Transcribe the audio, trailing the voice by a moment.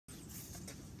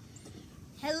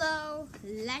Hello,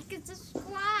 like and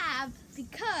subscribe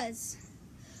because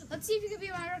let's see if you can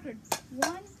beat my record.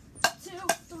 1, 2,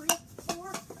 3,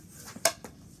 4.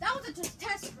 That was just a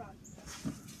test run.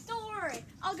 Don't worry,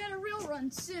 I'll get a real run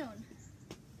soon.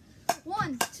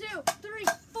 1, 2, 3,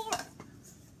 4,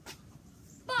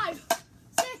 5,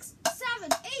 6, 7,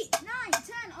 8, 9, 10,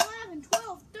 11,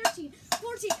 12, 13,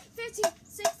 14, 15,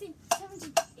 16,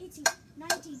 17, 18,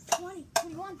 19, 20,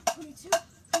 21, 22,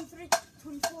 23,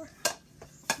 24,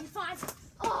 25.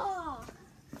 Oh,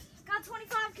 got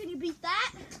 25. Can you beat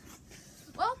that?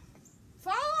 Well,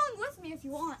 follow along with me if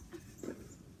you want.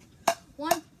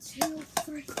 1, 2,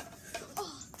 3.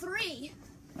 Oh, 3.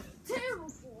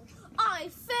 Terrible. I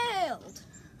failed.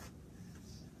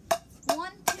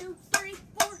 1, 2, 3,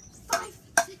 4, 5,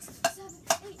 6, 7,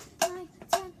 8, 9,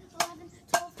 10, 11,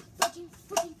 12, 13,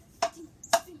 14, 15,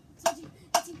 16, 17,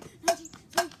 18, 19,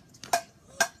 20,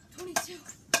 22,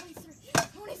 23,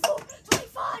 24,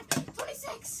 25,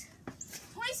 26.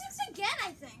 26 again,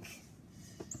 I think.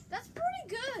 That's pretty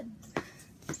good.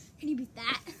 Can you beat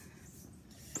that?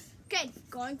 Okay,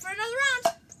 going for another round.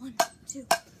 1, 2,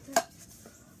 3.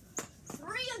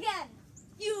 3 again.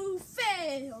 You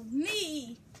failed.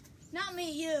 Me. Not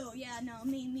me, you. Yeah, no,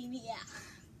 me, yeah.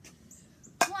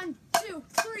 1, 2,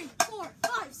 3, 4,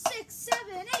 5, 6,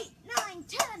 7, 8, 9,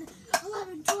 10,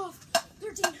 11, 12,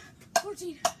 13,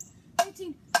 14,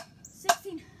 15,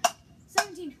 16,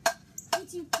 17,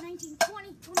 18, 19,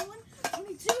 20, 21,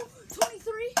 22,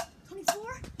 23,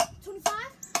 24, 25,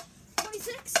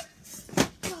 26.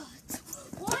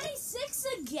 26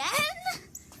 again?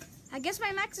 I guess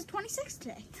my max is 26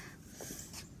 today.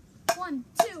 1,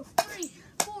 2, 3,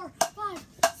 4, 5,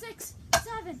 6,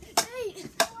 7, 8,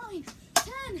 9,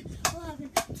 10, 11,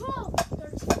 12,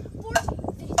 13, 14,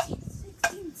 15,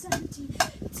 16, 17,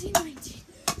 18, 19,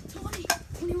 20,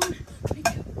 21,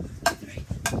 22, 23,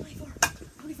 24,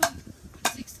 25,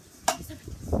 26, 27,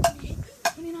 28,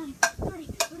 29, 30,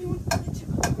 31, 32,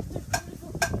 33,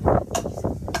 34,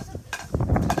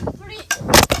 38,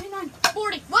 39,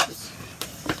 40. Whoops!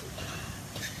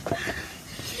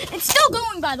 It's still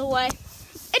going, by the way.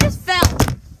 It just fell.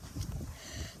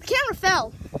 The camera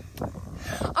fell.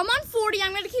 I'm on 40.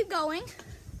 I'm going to keep going.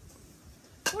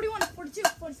 41, 42,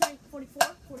 43,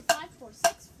 44, 45,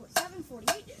 46, 47,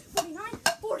 48, 49,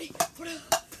 40, 40,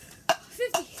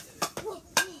 50. Whoa,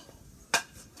 whoa.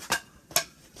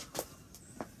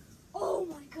 Oh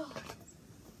my God.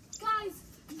 Guys,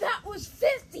 that was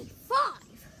 55.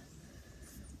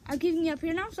 I'm giving you up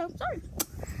here now, so sorry.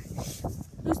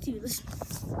 Who's to this?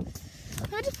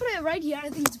 I just put it right here. I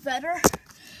think it's better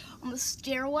on the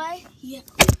stairway. Yeah.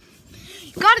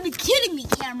 You gotta be kidding me,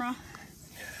 camera.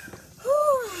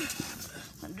 Whew.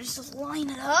 I'm just line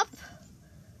it up.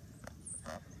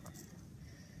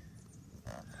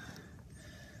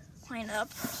 Line it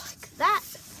up like that.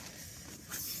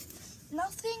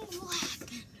 Nothing will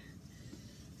happen.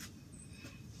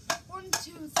 1,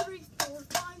 2, 3, 4,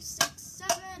 5, 6,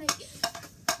 7, 8,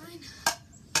 9.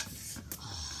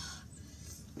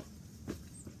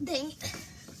 Dang.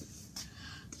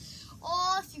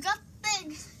 Oh, if you got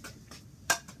big.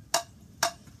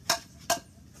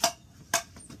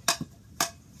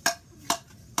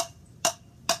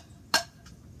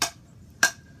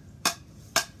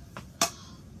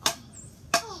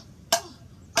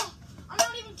 I'm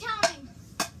not even counting.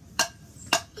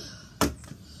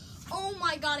 Oh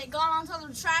my God, it got onto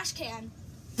the trash can.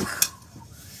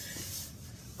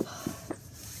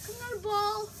 Another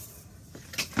ball.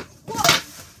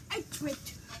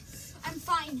 Tripped. I'm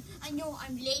fine. I know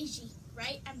I'm lazy,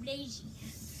 right? I'm lazy.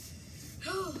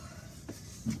 1,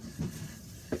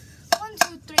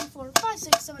 2, 3, 4, 5,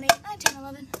 6, 7, 8, 9, 10,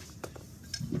 11.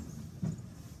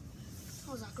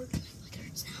 That was awkward. Like it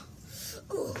hurts now.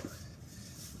 Ooh. 1, 2,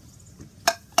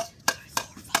 3,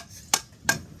 4, 5.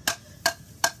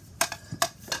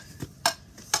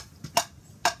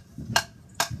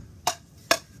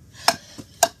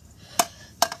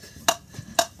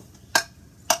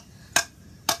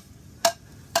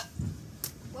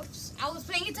 I was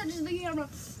paying attention to the camera,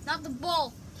 not the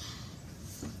ball.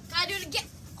 Gotta do it again.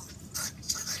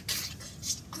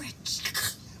 Stretch.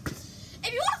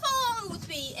 If you want to follow along with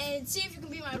me and see if you can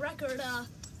beat my record,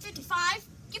 55,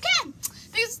 you can.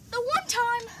 Because the one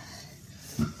time,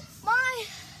 my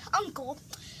uncle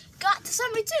got to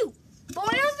 72. But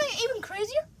when everything even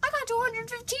crazier, I got to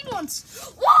 115 once.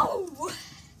 Whoa!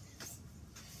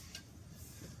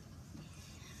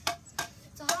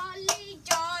 It's a holly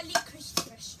jolly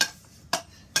Christmas.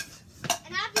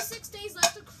 And happy 6 days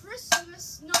left of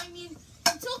Christmas. No, I mean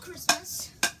until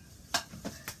Christmas.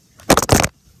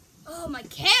 Oh, my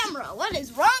camera. What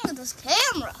is wrong with this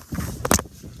camera?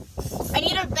 I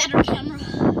need a better camera.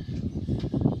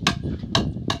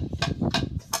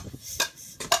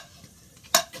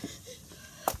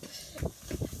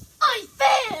 I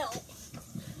fail!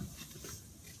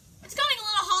 It's getting a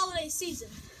little holiday season.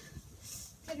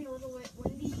 It's getting a little bit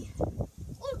windy, a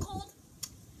little cold.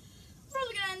 We're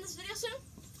probably gonna end this video soon.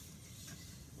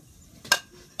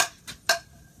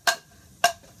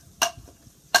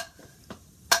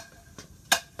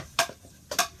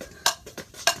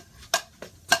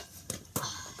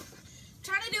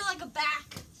 Trying to do like a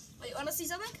back. Wait, wanna see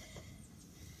something?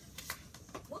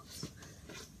 Whoops.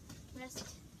 Missed.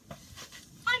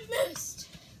 I missed.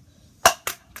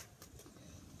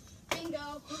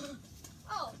 Bingo.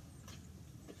 Oh.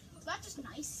 That's just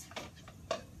nice.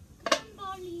 Come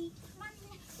on, Bolly. Come on.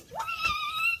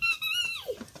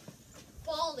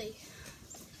 Bolly.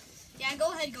 Yeah,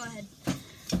 go ahead.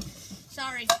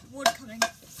 Sorry, wood coming.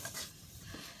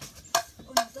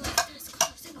 Oh no, there's a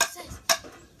color signal says.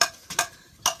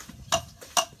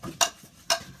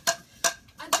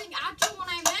 I think actually when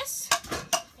I miss, I'm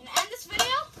gonna end this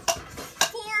video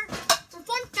for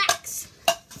fun facts.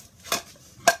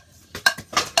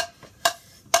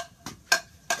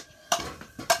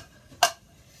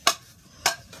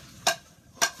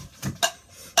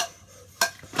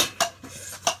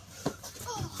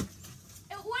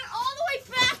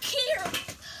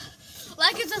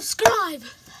 Like and subscribe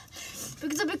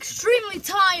because I'm extremely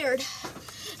tired.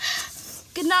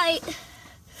 Good night.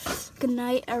 Good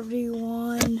night,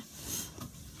 everyone.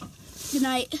 Good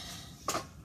night.